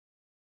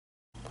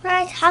What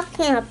are you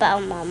talking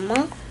about,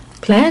 Mama?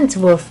 Plants,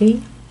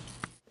 Wolfie.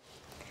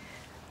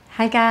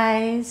 Hi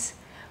guys,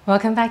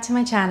 welcome back to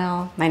my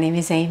channel. My name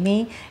is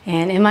Amy,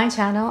 and in my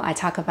channel I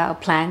talk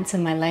about plants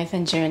and my life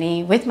and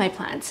journey with my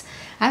plants.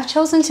 I've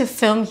chosen to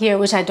film here,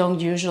 which I don't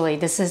usually.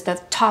 This is the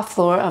top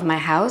floor of my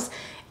house.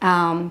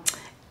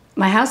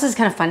 My house is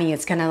kind of funny.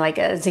 It's kind of like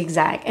a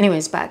zigzag.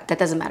 Anyways, but that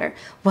doesn't matter.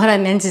 What I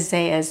meant to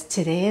say is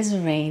today is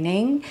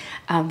raining.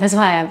 That's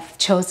why I've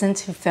chosen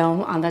to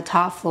film on the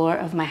top floor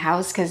of my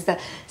house, because the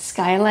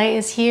skylight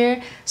is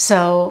here.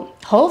 So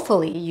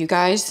hopefully you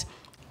guys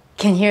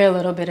can hear a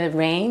little bit of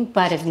rain,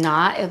 but if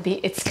not,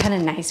 it's kind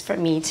of nice for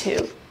me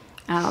to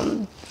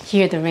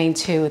hear the rain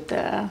too with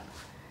the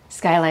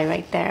skylight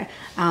right there.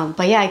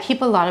 But yeah, I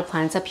keep a lot of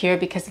plants up here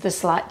because of the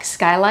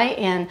skylight,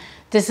 and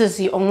this is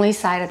the only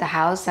side of the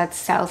house that's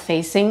south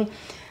facing.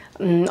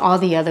 All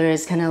the other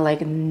is kind of like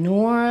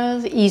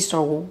north, east,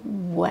 or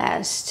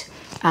west.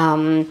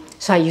 So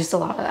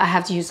I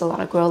have to use a lot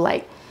of grow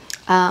light.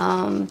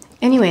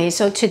 Anyway,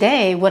 so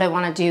today what I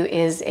want to do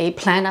is a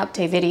plant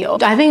update video.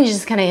 I think it's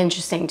just kind of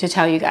interesting to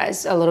tell you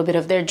guys a little bit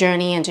of their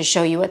journey and to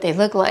show you what they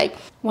look like.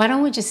 Why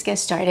don't we just get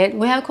started?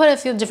 We have quite a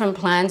few different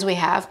plants. We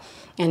have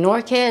an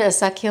orchid, a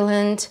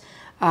succulent,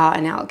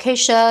 an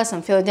alocasia,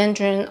 some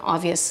philodendron,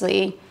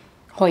 obviously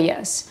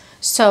hoyas.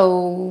 So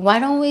why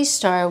don't we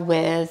start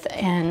with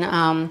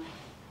a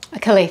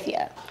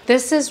calathea.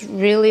 This is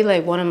really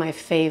like one of my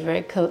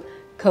favorite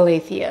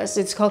calatheas.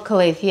 It's called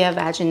Calathea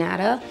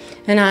vaginata,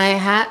 and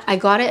I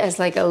got it as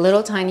like a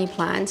little tiny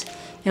plant.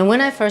 And when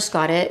I first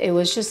got it, it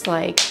was just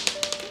like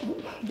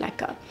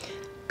a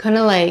kind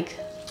of like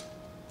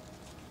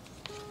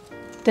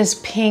this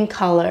pink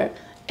color.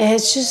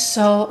 It's just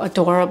so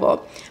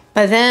adorable.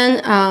 But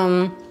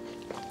then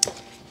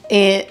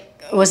it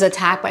was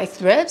attacked by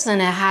thrips,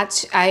 and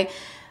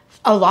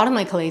a lot of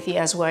my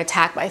calatheas were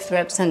attacked by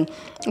thrips, and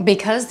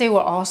because they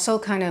were also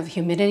kind of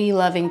humidity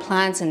loving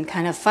plants and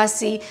kind of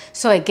fussy,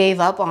 so I gave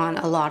up on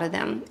a lot of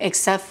them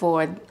except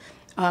for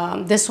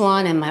this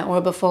one and my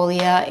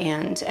orbifolia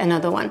and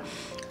another one.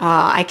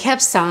 I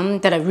kept some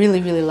that I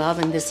really love,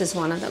 and this is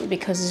one of them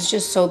because it's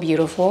just so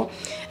beautiful.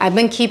 I've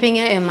been keeping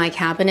it in my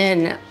cabinet,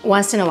 and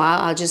once in a while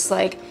I'll just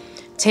like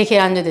take it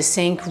under the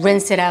sink,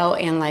 rinse it out,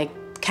 and like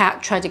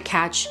try to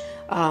catch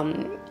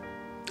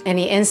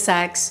any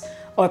insects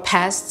or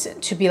pests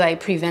to be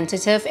like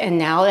preventative. And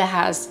now it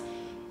has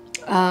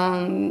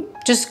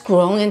just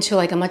grown into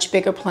like a much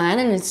bigger plant,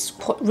 and it's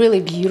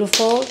really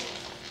beautiful.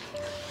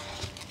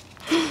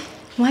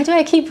 Why do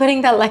I keep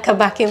putting that leca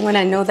back in when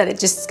I know that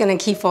it's just gonna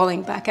keep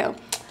falling back out?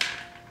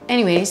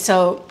 Anyway,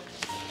 so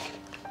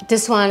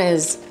this one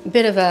is a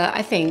bit of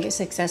I think, a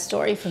success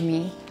story for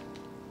me.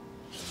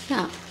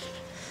 Yeah.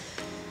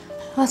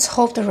 Let's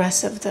hope the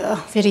rest of the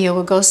video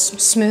will go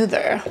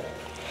smoother.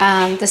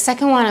 The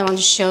second one I want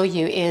to show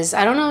you is,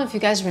 I don't know if you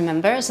guys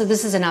remember, so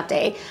this is an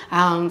update.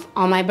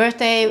 On my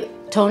birthday,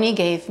 Tony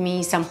gave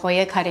me some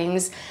Hoya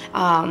cuttings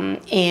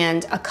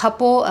and a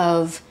couple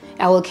of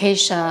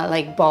alocasia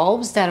like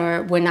bulbs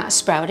that were not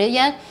sprouted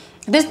yet.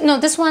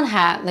 This one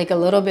had like a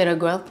little bit of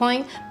growth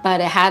point, but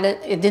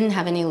it didn't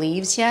have any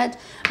leaves yet.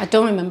 I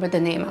don't remember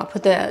the name. I'll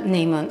put the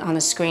name on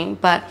the screen,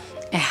 but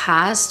it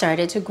has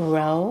started to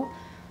grow.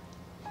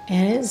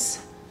 It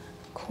is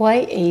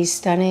quite a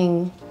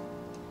stunning.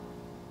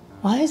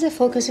 Why is it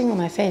focusing on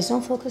my face?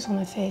 Don't focus on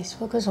my face,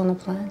 focus on the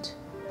plant.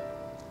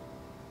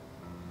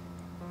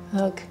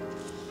 Look,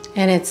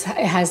 and it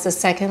has the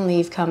second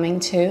leaf coming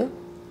too.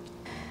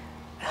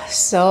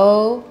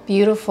 So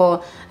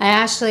beautiful. I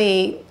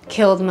actually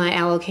killed my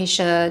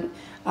alocasia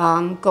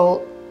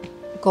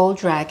gold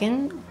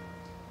dragon.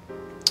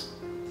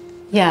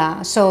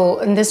 Yeah, so,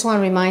 and this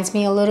one reminds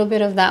me a little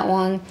bit of that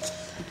one.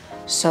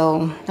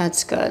 So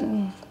that's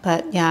good.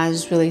 But yeah, I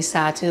was really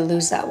sad to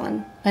lose that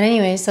one. But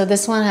anyway, so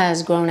this one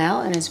has grown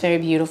out and it's very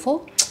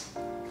beautiful.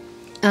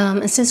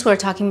 And since we're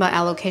talking about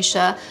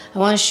alocasia, I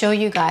want to show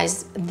you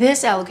guys,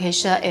 this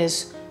alocasia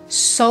is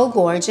so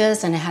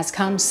gorgeous and it has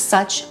come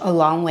such a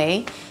long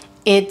way.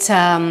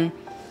 I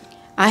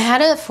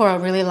had it for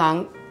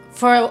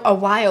a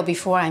while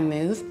before I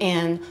moved,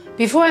 and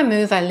before I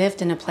moved I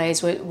lived in a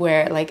place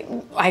where like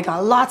I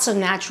got lots of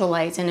natural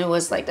lights, and it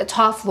was like the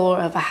top floor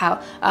of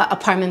a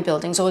apartment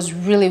building, so it was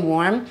really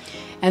warm.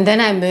 And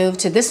then I moved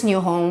to this new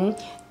home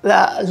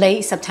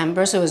late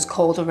September, so it was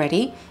cold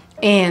already,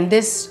 and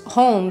this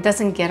home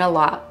doesn't get a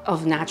lot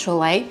of natural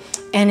light,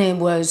 and it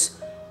was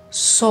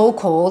so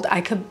cold.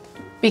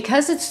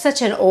 Because it's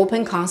such an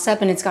open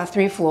concept and it's got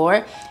 3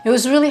 floors, it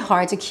was really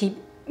hard to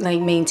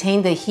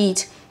maintain the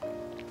heat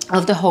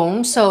of the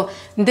home. So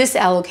this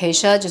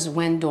alocasia just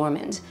went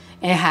dormant.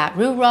 It had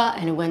root rot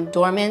and it went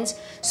dormant.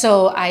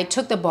 So I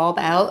took the bulb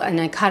out and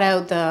I cut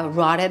out the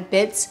rotted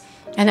bits,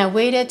 and I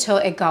waited till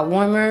it got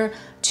warmer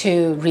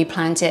to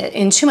replant it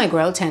into my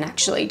grow tent,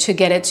 actually, to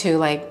get it to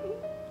like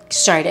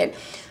start it.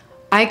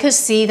 I could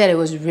see that it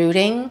was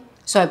rooting,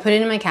 so I put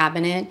it in my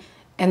cabinet.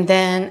 And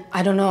then,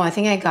 I don't know, I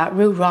think I got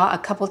root rot a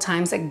couple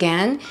times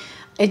again.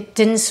 It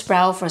didn't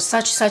sprout for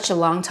such a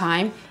long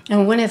time.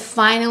 And when it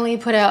finally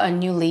put out a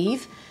new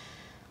leaf,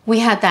 we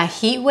had that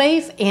heat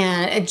wave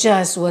and it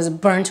just was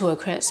burned to a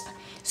crisp.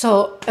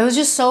 So it was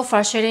just so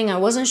frustrating. I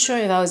wasn't sure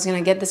if I was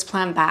gonna get this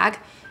plant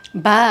back,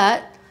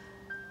 but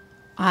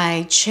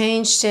I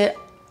changed it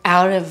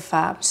out of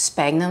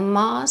sphagnum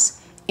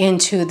moss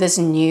into this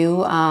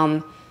new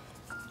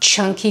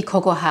chunky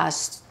cocoa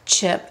husk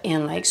chip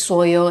and like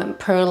soil and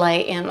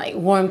perlite and like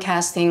worm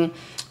casting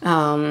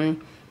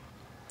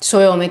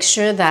soil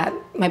mixture that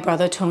my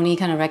brother Tony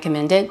kind of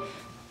recommended,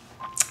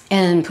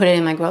 and put it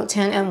in my grow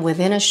tent. And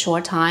within a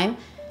short time,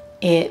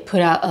 it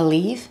put out a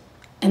leaf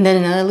and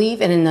then another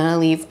leaf and another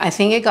leaf. I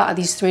think it got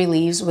these 3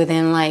 leaves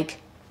within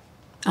like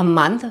a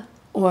month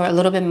or a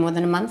little bit more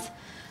than a month.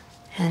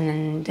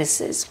 And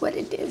this is what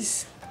it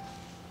is.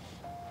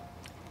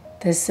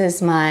 This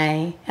is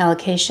my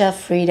Alocasia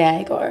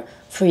Friedag or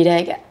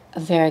Friedag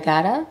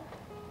variegata.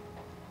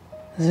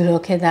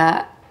 Look at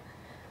that.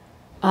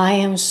 I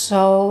am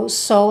so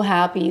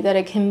happy that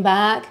it came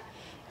back.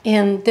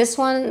 And this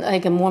one,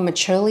 like a more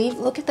mature leaf,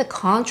 look at the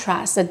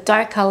contrast, the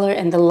dark color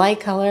and the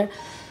light color.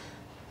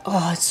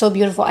 Oh, it's so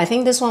beautiful. I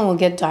think this one will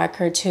get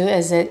darker too,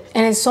 and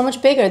it's so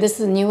much bigger. This is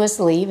the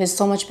newest leaf. It's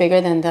so much bigger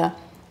than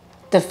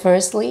the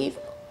first leaf.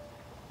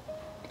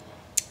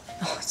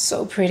 Oh, it's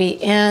so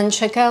pretty. And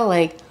check out,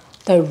 like,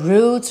 the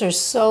roots are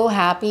so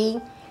happy.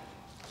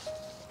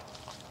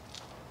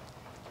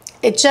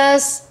 It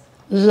just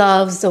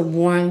loves the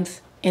warmth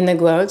in the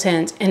grow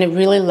tent, and it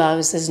really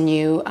loves this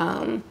new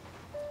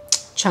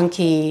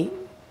chunky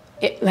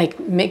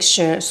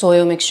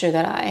soil mixture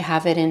that I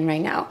have it in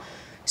right now.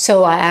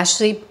 So I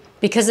actually,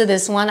 because of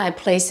this one, I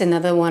placed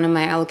another one of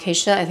my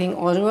Alocasia, I think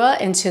Odora,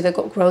 into the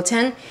grow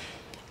tent,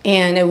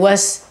 and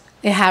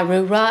it had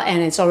root rot,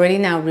 and it's already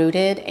now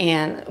rooted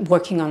and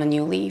working on a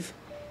new leaf.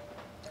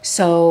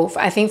 So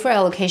I think for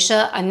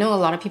Alocasia, I know a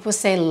lot of people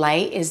say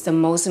light is the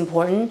most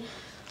important,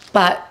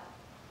 but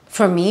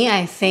for me,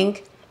 I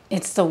think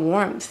it's the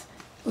warmth.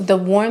 The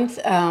warmth,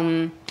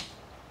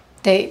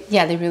 they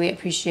really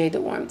appreciate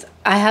the warmth.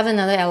 I have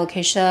another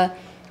Alocasia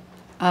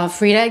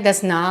Friedag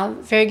that's not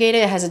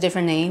variegated. It has a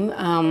different name.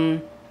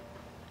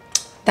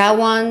 That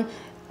one,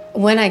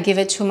 when I give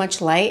it too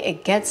much light,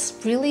 it gets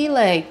really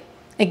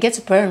it gets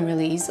burned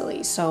really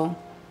easily. So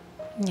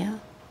yeah.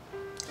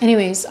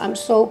 Anyways, I'm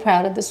so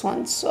proud of this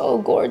one. So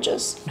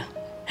gorgeous.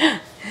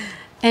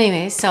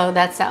 Anyway, so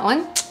that's that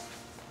one.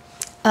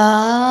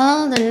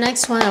 The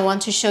next one I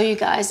want to show you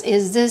guys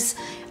is this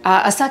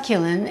a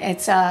succulent.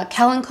 It's a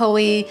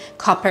Kalanchoe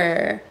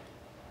copper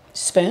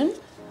spoon.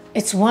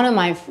 It's one of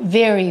my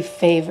very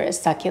favorite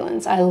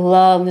succulents. I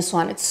love this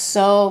one. It's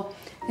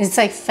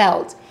like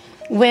felt.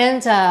 When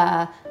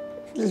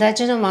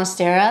Legend of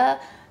Monstera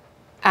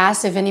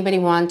asked if anybody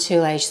wanted to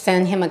like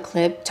send him a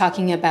clip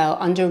talking about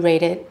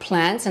underrated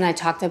plants, and I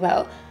talked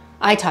about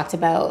like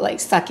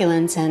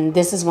succulents, and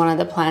this is one of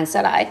the plants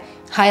that I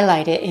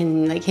highlighted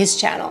in like his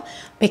channel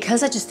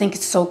because I just think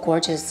it's so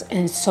gorgeous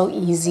and it's so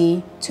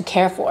easy to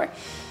care for.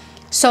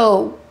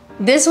 So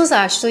this was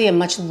actually a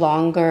much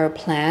longer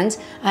plant.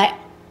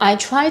 I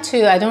tried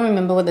to, I don't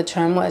remember what the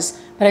term was,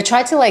 but I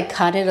tried to like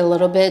cut it a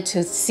little bit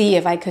to see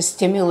if I could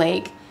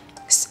stimulate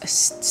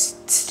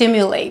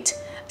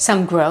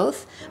some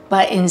growth.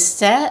 But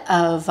instead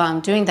of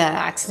doing that,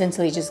 I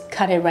accidentally just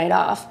cut it right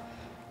off.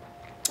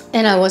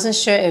 And I wasn't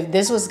sure if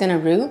this was gonna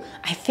root.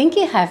 I think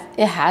it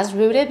has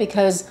rooted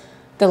because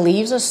the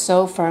leaves are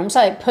so firm. So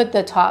I put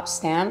the top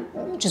stem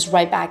just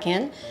right back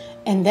in.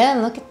 And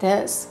then look at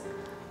this.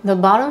 The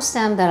bottom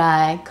stem that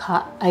I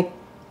cut,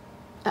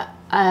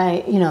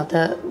 you know,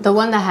 the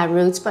one that had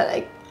roots,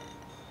 but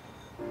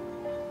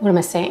what am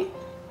I saying?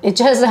 It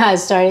just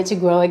has started to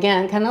grow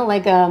again, kind of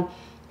like a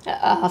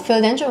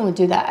philodendron would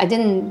do that. I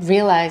didn't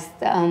realize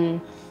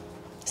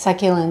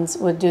succulents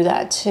would do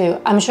that too.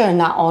 I'm sure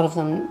not all of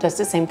them does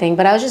the same thing,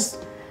 but I was just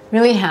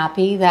really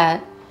happy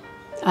that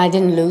I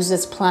didn't lose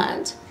this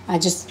plant.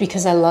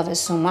 Because I love it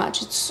so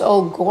much. It's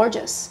so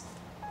gorgeous.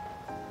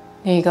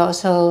 There you go.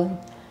 So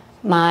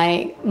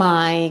my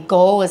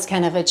goal was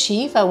kind of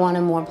achieved. I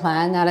wanted more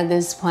plant out of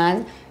this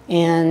plant,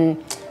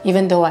 and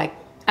even though I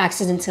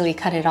accidentally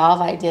cut it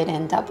off, I did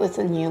end up with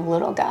a new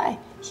little guy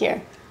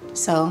here.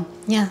 So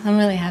yeah, I'm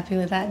really happy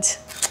with that.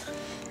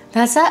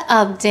 That's that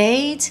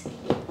update.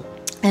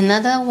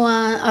 Another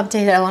one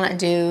update that I want to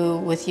do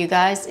with you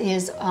guys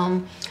is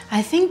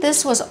I think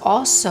this was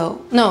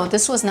also, no,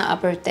 this was not a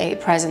birthday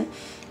present,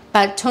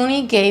 but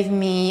Tony gave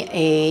me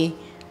a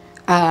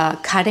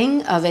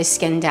cutting of a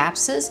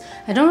Scindapsus.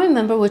 I don't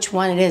remember which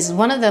one it is.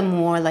 One of the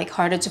more like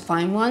harder to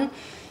find one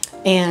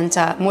and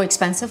more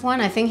expensive one.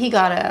 I think he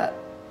got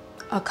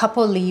a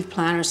couple leaf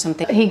plant or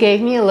something. He gave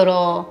me a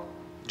little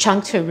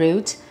chunk to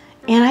root,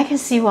 and I can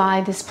see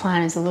why this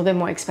plant is a little bit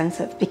more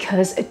expensive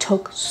because it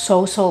took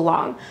so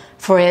long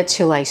for it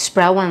to like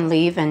sprout one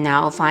leaf, and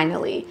now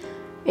finally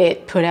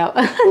it put out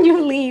a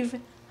new leaf.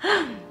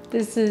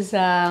 This is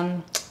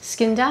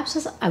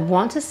Scindapsus. I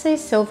want to say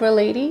Silver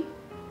Lady.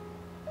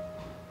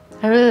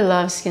 I really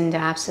love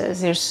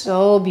Scindapsus. They're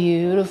so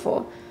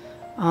beautiful.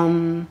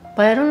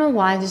 But I don't know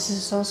why this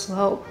is so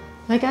slow.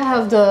 Like I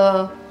have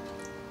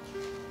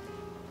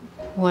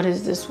what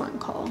is this one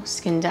called?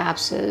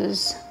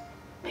 Scindapsus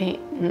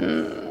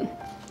paint.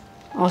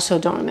 Also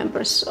don't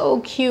remember.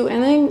 So cute,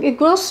 and then it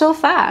grows so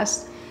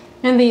fast.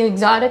 And the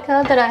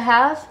exotica that I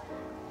have,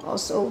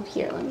 also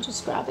here, let me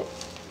just grab it.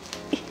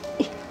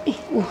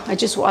 Ooh, I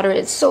just water it.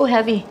 It's so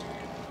heavy.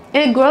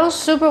 It grows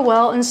super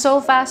well and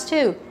so fast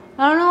too.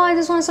 I don't know why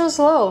this one's so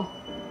slow.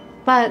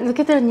 But look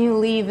at the new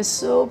leaf. It's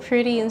so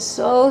pretty and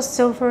so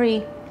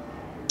silvery.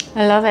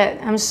 I love it.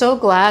 I'm so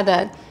glad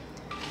that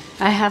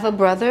I have a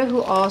brother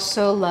who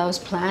also loves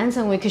plants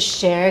and we could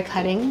share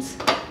cuttings.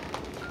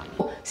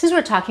 Since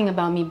we're talking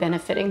about me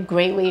benefiting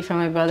greatly from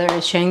my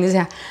brother sharing this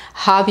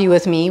hobby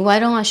with me, why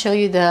don't I show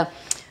you the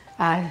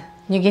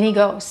New Guinea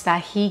ghost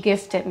that he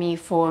gifted me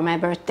for my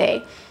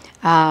birthday.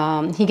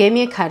 He gave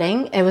me a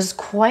cutting. It was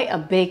quite a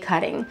big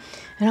cutting.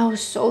 And I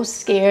was so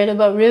scared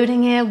about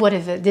rooting it. What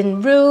if it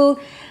didn't root?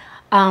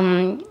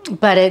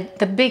 But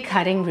the big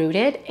cutting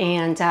rooted.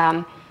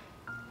 And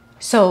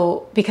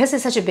so because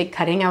it's such a big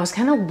cutting, I was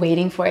kind of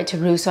waiting for it to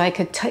root so I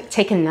could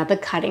take another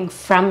cutting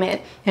from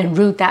it and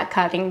root that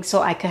cutting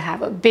so I could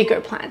have a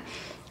bigger plant.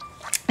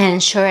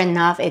 And sure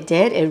enough, it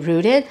did. It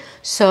rooted.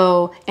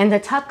 So, and the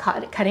top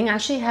cutting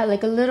actually had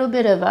like a little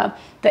bit of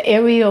the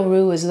aerial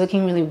root was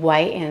looking really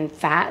white and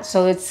fat.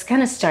 So it's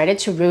kind of started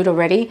to root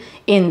already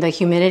in the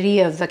humidity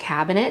of the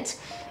cabinet.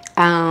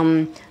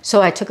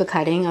 So I took a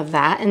cutting of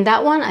that. And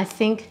that one, I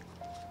think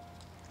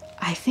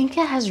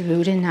it has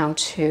rooted now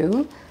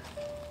too.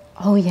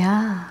 Oh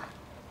yeah.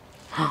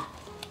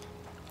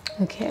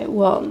 Okay,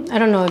 well, I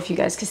don't know if you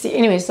guys can see.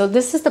 Anyway, so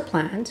this is the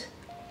plant.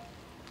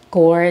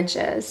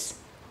 Gorgeous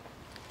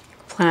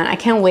plant. I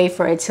can't wait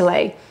for it to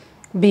like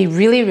be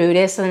really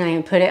rooted so then I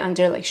can put it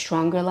under like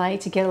stronger light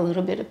to get a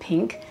little bit of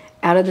pink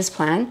out of this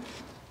plant.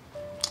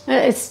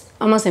 It's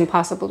almost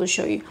impossible to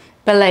show you,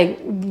 but like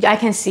I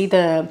can see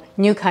the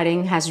new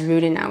cutting has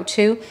rooted now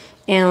too.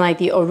 And like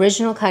the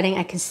original cutting,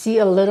 I can see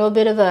a little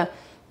bit of a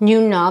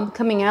new knob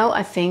coming out.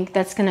 I think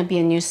that's gonna be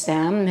a new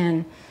stem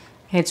and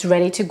it's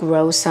ready to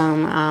grow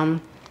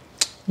some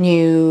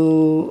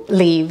new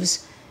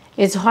leaves.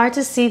 It's hard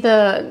to see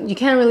you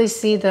can't really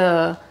see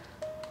the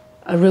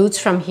roots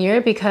from here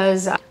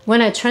because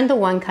when I turned the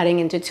one cutting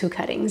into two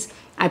cuttings,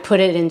 I put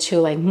it into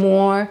like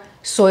more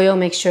soil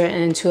mixture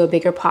and into a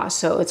bigger pot.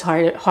 So it's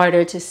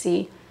harder to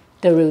see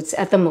the roots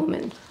at the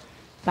moment.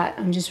 But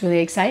I'm just really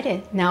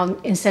excited. Now,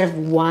 instead of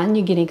one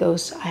New Guinea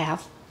ghost, I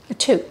have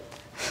two.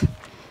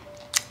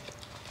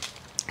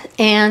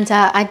 And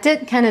I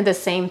did kind of the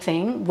same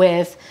thing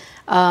with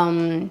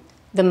the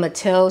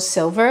Mattil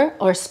Silver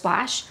or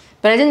Splash,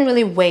 but I didn't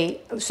really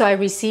wait. So I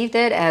received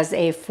it as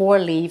a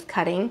 4-leaf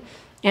cutting.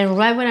 And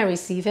right when I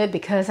received it,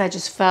 because I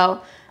just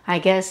felt, I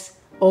guess,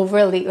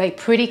 overly, like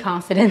pretty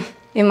confident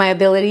in my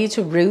ability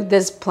to root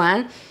this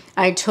plant,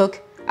 I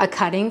took a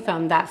cutting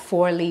from that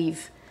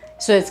 4-leaf.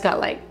 So it's got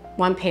like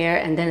one pair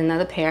and then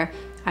another pair.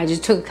 I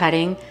just took a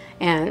cutting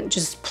and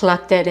just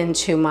plucked it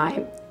into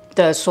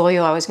the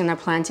soil I was gonna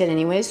plant it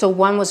anyway. So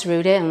one was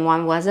rooted and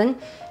one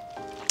wasn't.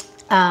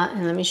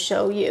 And let me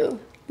show you.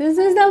 This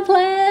is the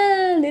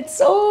plant. It's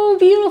so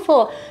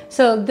beautiful.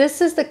 So this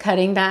is the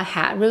cutting that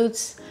had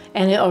roots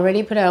and it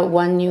already put out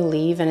one new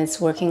leaf and it's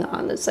working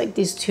on it's like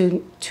these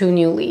two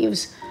new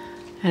leaves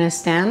and a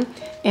stem.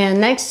 And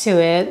next to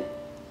it,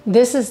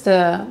 this is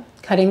the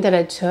cutting that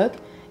I took.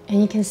 And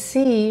you can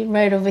see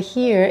right over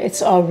here,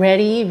 it's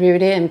already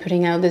rooted and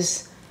putting out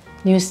this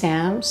new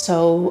stem.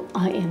 So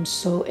I am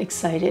so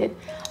excited.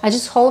 I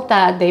just hope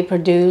that they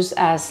produce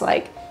as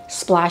like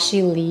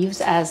splashy leaves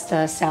as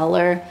the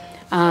seller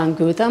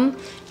grew them.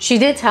 She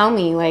did tell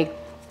me like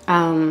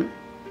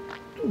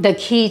the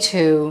key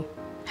to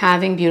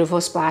having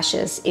beautiful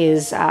splashes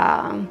is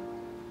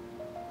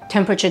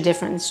temperature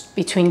difference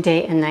between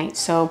day and night.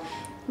 So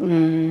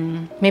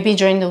maybe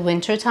during the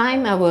winter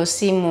time I will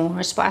see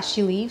more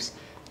splashy leaves.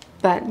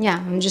 But yeah,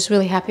 I'm just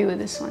really happy with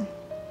this one.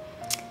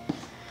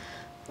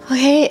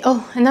 Okay,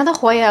 oh, another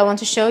Hoya I want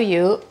to show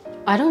you.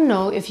 I don't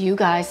know if you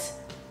guys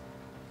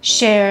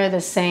share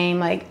the same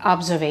like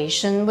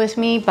observation with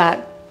me,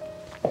 but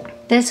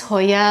this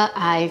Hoya,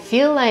 I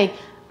feel like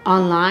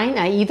online,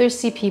 I either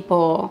see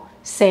people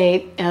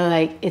say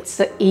like it's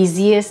the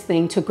easiest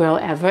thing to grow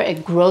ever.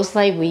 It grows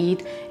like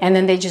weed, and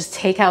then they just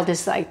take out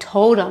this like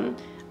totem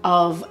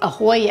of a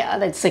Hoya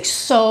that's like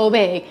so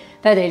big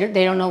that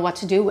they don't know what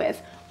to do with.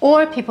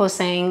 Or people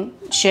saying,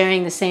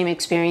 sharing the same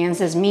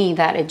experience as me,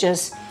 that it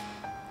just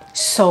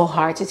so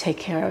hard to take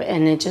care of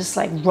and it just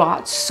like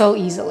rots so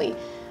easily.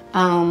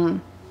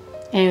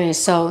 Anyway,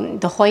 so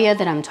the Hoya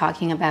that I'm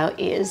talking about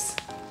is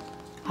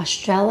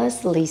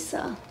Australis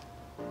Lisa.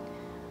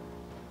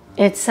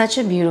 It's such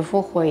a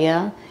beautiful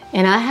Hoya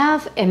and I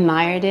have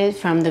admired it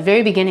from the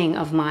very beginning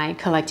of my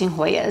collecting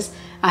Hoyas.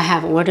 I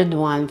have ordered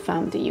one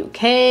from the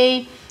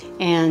UK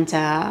and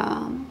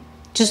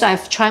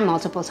I've tried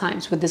multiple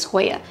times with this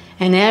Hoya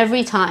and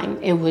every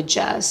time it would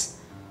just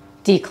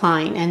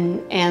decline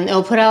and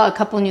it'll put out a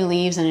couple new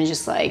leaves and it's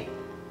just like,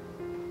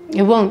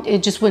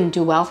 it just wouldn't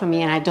do well for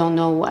me and I don't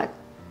know what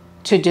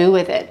to do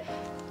with it.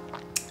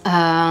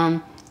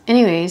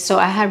 Anyway, so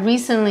I had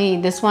recently,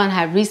 this one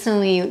had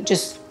recently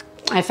just,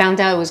 I found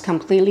out it was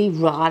completely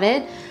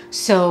rotted.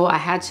 So I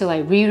had to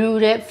like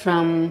reroot it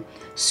from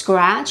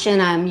scratch,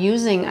 and I'm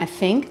using, I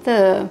think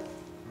a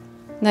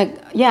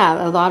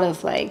lot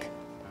of like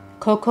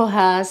cocoa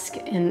husk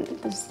and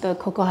the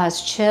cocoa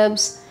husk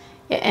chips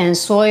and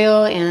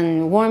soil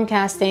and worm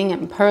casting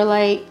and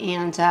perlite,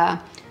 and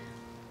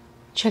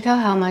check out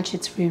how much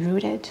it's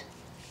rerooted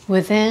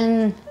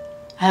within,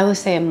 I would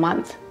say, a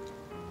month.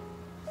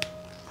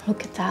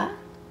 Look at that.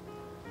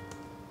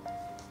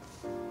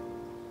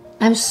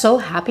 I'm so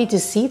happy to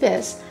see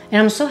this.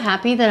 And I'm so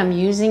happy that I'm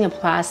using a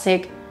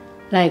plastic,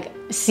 like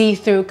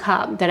see-through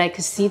cup, that I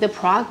could see the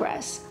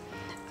progress.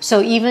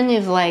 So even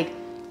if like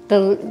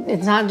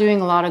it's not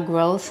doing a lot of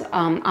growth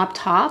up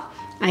top,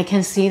 I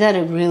can see that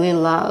it really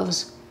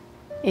loves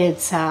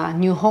its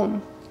new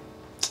home.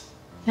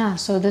 Yeah,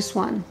 so this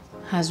one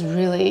has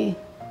really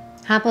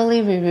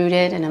happily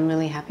rerooted, and I'm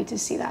really happy to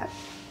see that.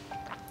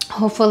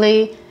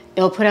 Hopefully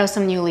it'll put out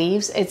some new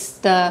leaves. It's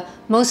the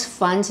most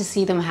fun to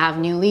see them have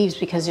new leaves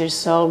because they're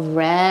so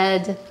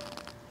red.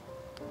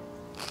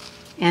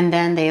 And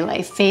then they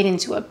like fade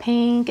into a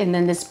pink, and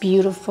then this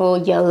beautiful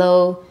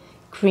yellow,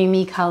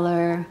 creamy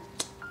color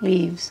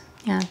leaves.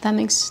 Yeah, that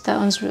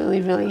one's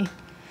really, really,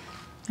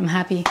 I'm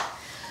happy.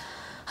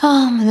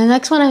 The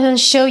next one I'm going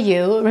to show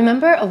you.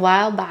 Remember a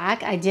while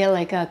back I did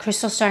like a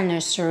Crystal Star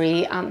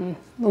Nursery. It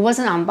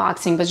wasn't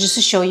unboxing, but just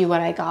to show you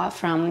what I got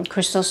from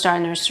Crystal Star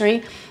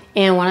Nursery.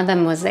 And one of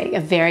them was like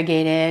a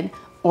variegated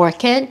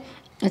orchid.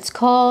 It's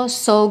called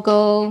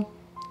Sogo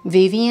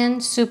Vivian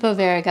Super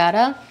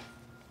Variegata.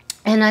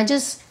 And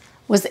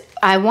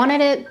I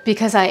wanted it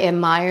because I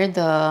admired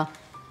the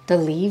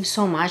leaves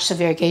so much. The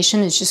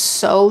variegation is just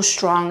so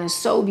strong and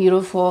so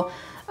beautiful.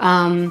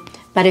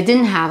 But it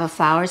didn't have a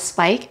flower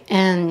spike,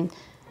 and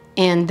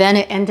then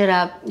it ended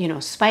up, you know,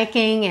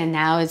 spiking, and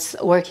now it's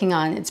working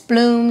on its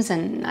blooms,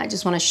 and I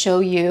just want to show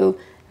you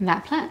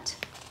that plant.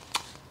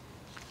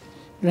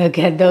 Look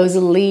at those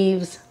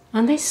leaves.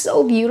 Aren't they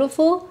so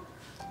beautiful?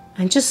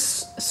 And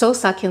just so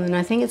succulent.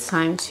 I think it's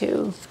time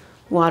to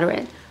water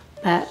it.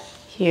 But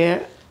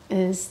here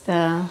is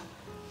the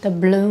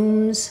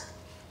blooms.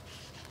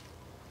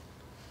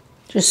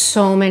 Just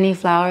so many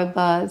flower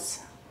buds.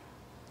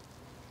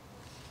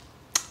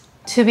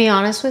 To be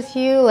honest with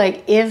you,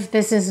 like if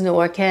this is an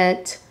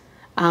orchid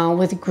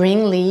with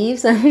green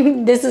leaves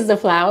and this is the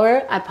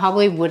flower, I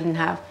probably wouldn't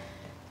have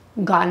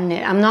gotten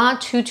it. I'm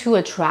not too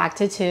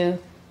attracted to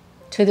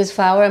this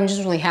flower. I'm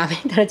just really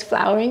happy that it's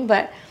flowering,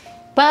 but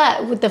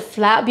with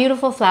the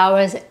beautiful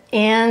flowers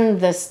and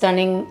the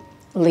stunning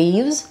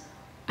leaves,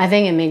 I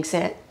think it makes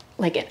it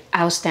like an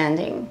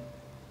outstanding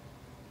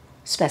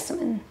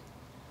specimen.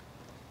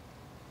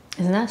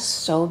 Isn't that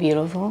so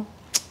beautiful?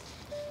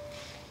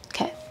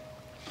 Okay.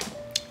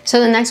 So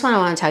the next one I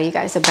want to tell you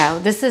guys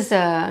about, this is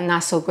a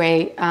not so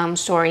great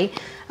story.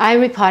 I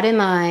repotted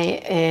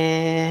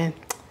my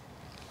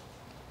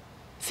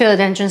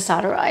philodendron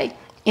soderite,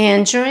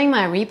 and during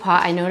my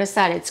repot, I noticed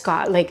that it's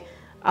got like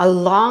a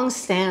long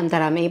stem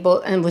that I'm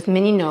able, and with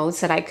mini nodes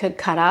that I could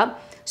cut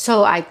up.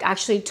 So I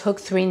actually took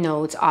 3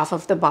 nodes off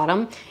of the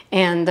bottom,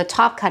 and the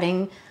top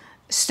cutting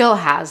still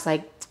has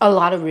like a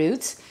lot of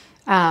roots.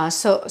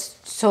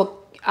 So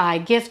I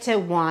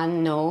gifted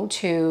 1 node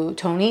to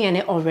Tony, and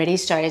it already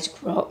started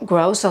to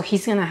grow. So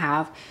he's gonna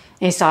have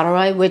a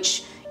soderite,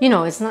 which, you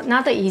know, it's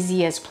not the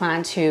easiest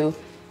plant to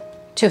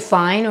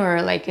find,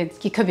 or like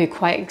it could be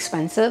quite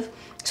expensive.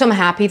 So I'm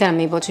happy that I'm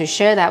able to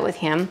share that with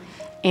him.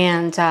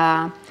 And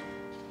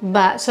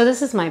so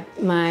this is my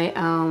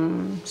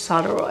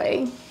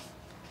soderite.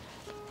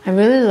 I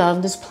really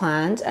love this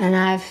plant, and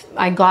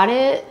I got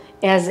it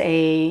as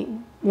a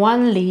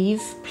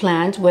 1-leaf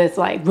plant with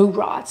like root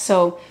rot.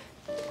 So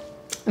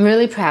I'm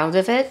really proud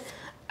of it.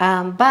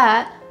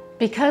 But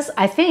because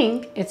I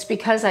think it's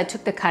because I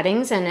took the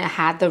cuttings and it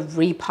had the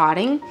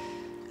repotting,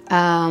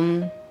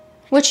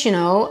 which, you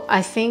know,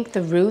 I think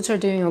the roots are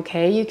doing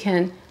okay. You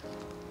can,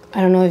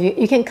 I don't know if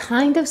you can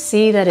kind of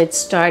see that it's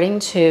starting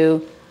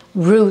to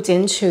root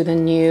into the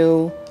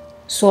new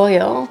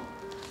soil.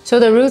 So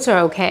the roots are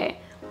okay.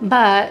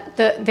 But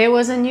there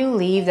was a new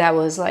leaf that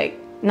was like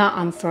not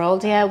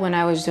unfurled yet when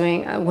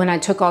I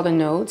took all the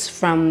nodes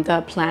from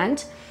the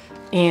plant.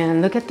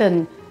 And look at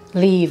the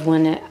leaf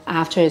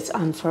after it's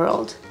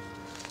unfurled.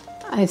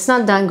 It's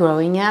not done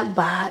growing yet,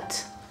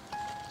 but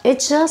it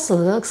just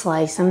looks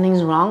like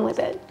something's wrong with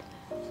it.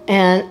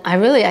 And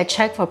I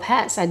checked for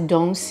pests. I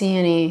don't see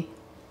any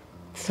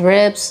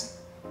thrips.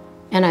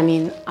 And I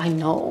mean, I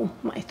know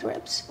my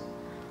thrips.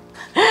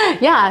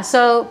 Yeah,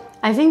 so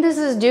I think this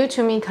is due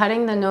to me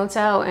cutting the nodes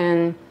out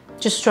and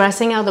just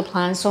stressing out the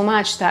plant so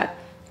much that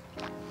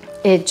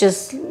it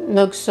just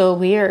looks so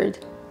weird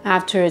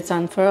after it's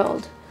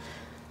unfurled.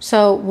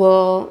 So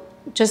we'll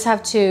just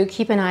have to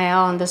keep an eye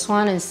out on this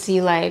one and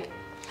see like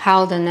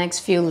how the next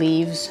few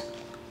leaves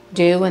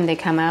do when they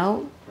come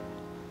out.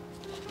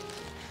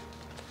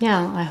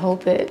 Yeah, I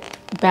hope it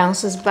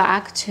bounces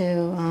back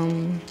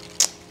to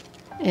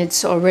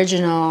its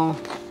original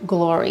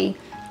glory.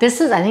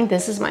 I think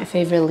this is my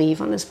favorite leaf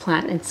on this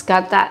plant. It's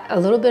got that a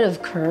little bit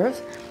of curve,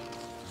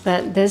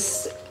 but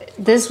this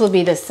will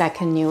be the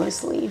second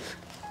newest leaf.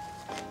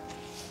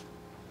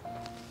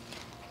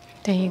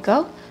 There you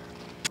go.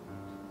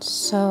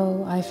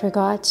 So I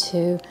forgot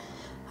to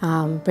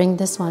bring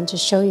this one to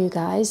show you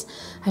guys.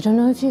 I don't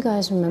know if you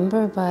guys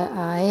remember, but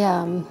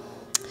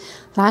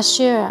last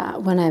year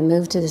when I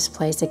moved to this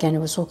place, again, it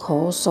was so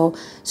cold, so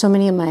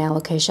many of my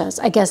alocasias,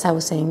 I guess I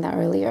was saying that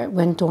earlier,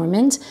 went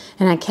dormant,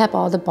 and I kept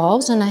all the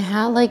bulbs, and I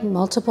had like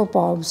multiple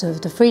bulbs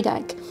of the free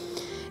deck,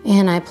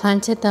 and I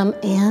planted them,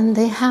 and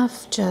they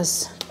have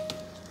just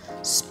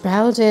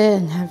sprouted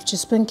and have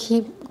just been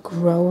keep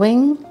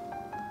growing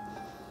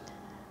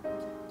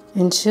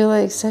into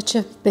like such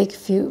a big,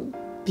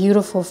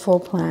 beautiful full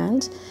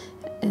plant,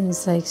 and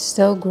it's like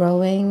still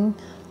growing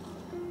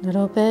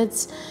little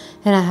bits,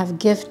 and I have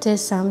gifted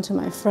some to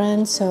my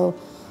friends. So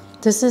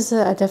this is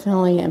I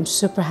definitely am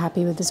super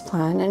happy with this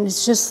plant, and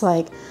it's just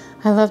like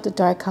I love the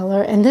dark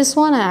color. And this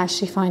one I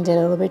actually find it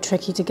a little bit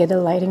tricky to get the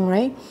lighting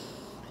right.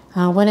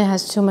 When it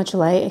has too much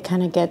light, it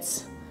kind of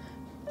gets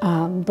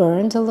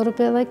burned a little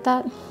bit like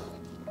that.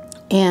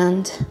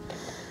 And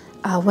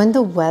when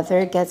the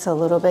weather gets a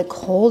little bit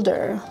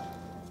colder,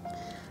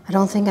 I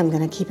don't think I'm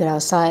gonna keep it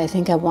outside. I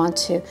think I'm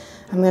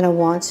gonna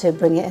want to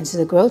bring it into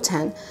the grow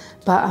tent,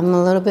 but I'm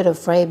a little bit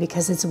afraid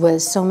because it's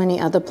with so many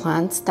other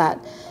plants that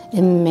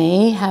it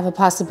may have a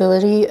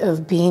possibility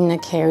of being a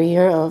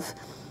carrier of,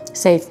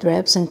 say,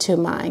 thrips into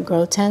my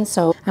grow tent.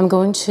 So I'm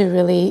going to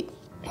really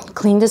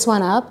clean this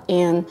one up,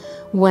 and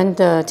when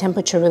the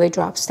temperature really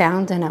drops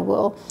down, then I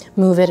will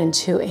move it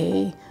into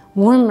a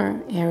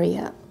warmer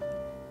area.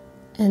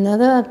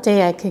 Another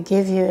update I could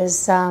give you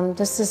is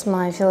this is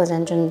my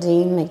philodendron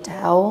D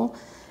McDowell,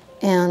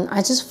 and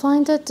I just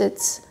find that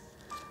it's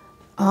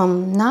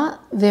not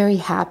very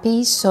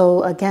happy.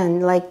 So again,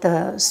 like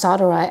the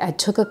solder, I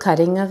took a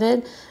cutting of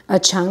it, a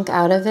chunk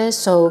out of it,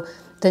 so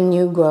the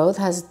new growth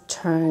has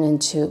turned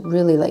into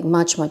really like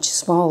much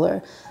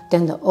smaller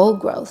than the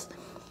old growth.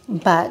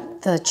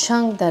 But the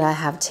chunk that I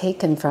have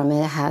taken from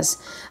it has,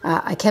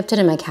 I kept it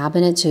in my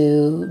cabinet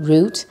to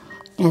root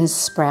and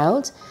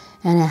sprout,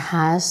 and it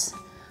has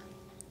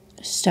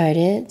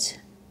started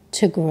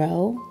to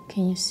grow.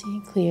 Can you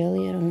see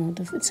clearly? I don't know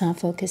if it's not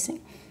focusing.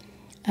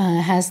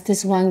 It has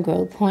this one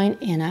growth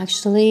point, and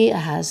actually it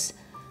has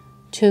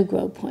 2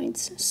 growth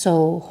points.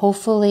 So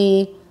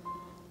hopefully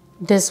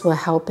this will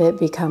help it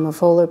become a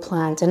fuller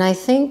plant. And I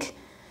think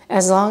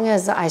as long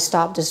as I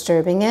stop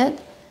disturbing it,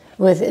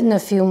 within a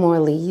few more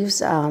leaves,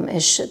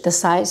 the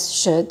size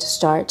should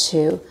start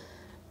to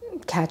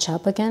catch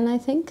up again, I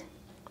think.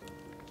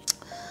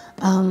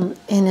 And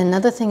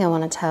another thing I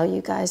want to tell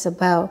you guys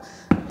about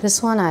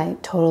this one, I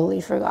totally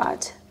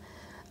forgot.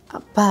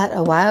 But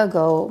a while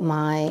ago,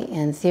 my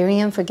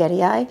Anthurium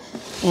forgetii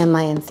and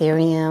my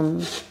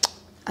Anthurium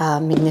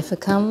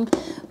magnificum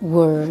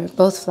were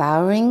both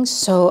flowering.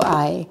 So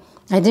I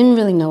didn't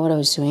really know what I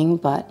was doing,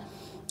 but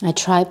I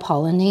tried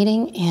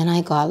pollinating, and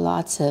I got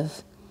lots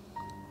of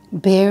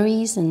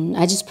berries, and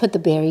I just put the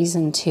berries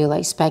into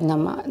like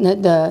sphagnum,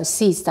 the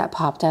seeds that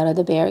popped out of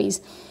the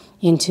berries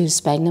into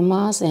sphagnum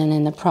moss and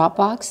in the prop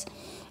box,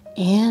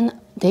 and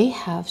they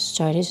have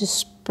started to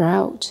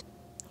sprout.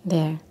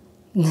 There,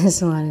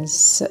 this one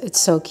is it's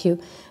so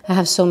cute. I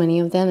have so many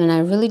of them, and I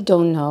really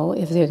don't know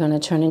if they're going to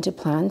turn into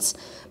plants,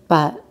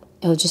 but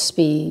it'll just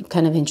be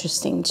kind of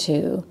interesting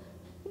to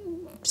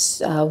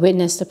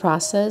witness the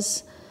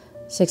process.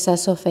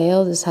 Success or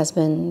fail, this has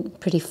been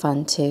pretty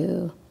fun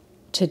to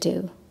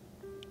do.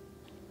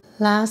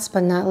 Last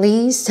but not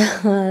least,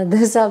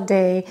 this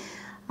update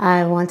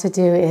I want to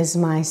do is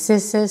my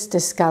cissus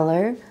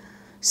discolor.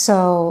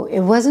 So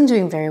it wasn't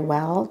doing very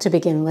well to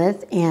begin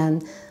with,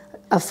 and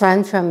a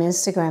friend from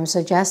Instagram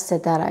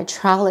suggested that I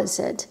trellis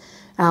it.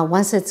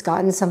 Once it's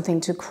gotten something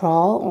to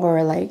crawl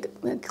or like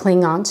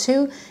cling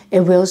onto,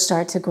 it will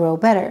start to grow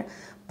better.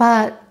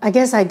 But I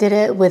guess I did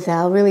it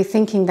without really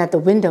thinking that the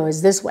window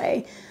is this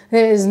way.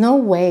 There is no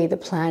way the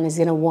plant is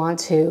gonna want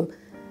to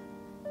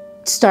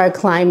start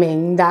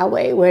climbing that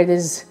way, where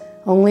there's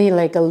only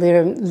like a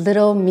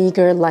little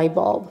meager light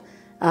bulb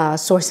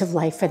source of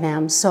light for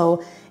them.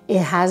 So it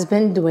has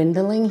been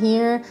dwindling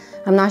here.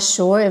 I'm not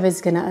sure if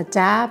it's gonna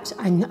adapt.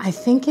 I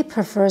think it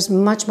prefers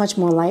much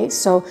more light.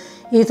 So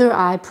either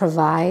I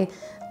provide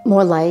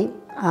more light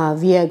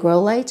via grow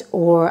light,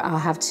 or I'll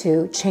have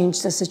to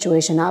change the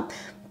situation up.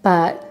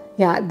 But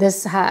yeah,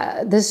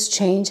 this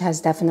change has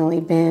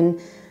definitely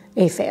been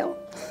a fail.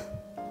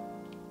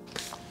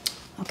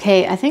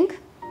 Okay, I think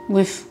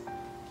we've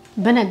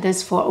been at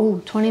this for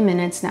 20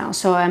 minutes now,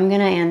 so I'm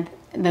gonna end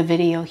the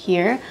video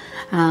here.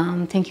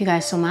 Thank you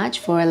guys so much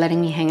for letting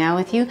me hang out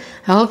with you.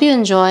 I hope you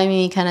enjoy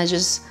me kind of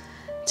just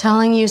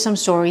telling you some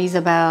stories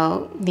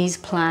about these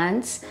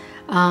plants.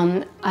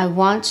 I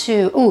want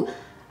to,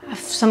 I have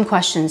some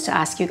questions to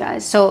ask you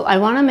guys. So I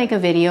want to make a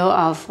video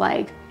of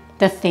like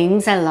the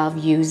things I love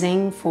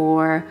using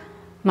for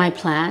my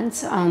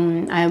plants.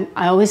 I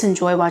always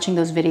enjoy watching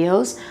those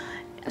videos.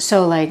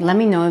 So like, let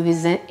me know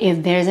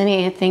if there's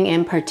anything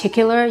in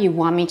particular you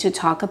want me to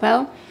talk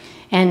about.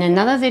 And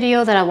another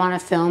video that I want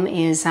to film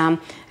is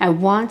I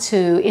want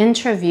to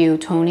interview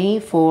Tony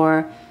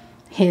for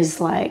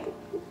his like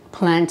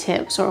plant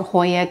tips or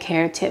Hoya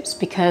care tips,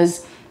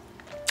 because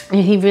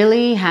he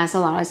really has a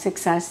lot of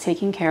success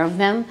taking care of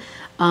them.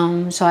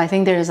 So I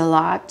think there's a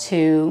lot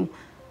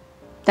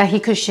that he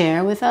could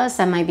share with us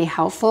that might be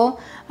helpful.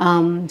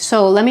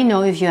 So let me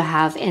know if you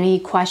have any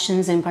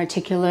questions in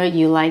particular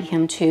you'd like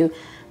him to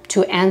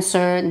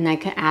answer, and I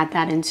can add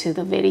that into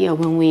the video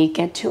when we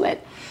get to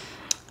it.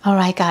 All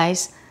right,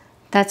 guys,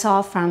 that's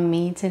all from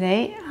me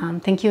today.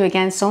 Thank you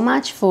again so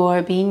much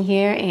for being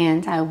here,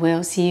 and I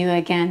will see you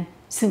again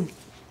soon.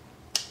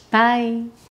 Bye.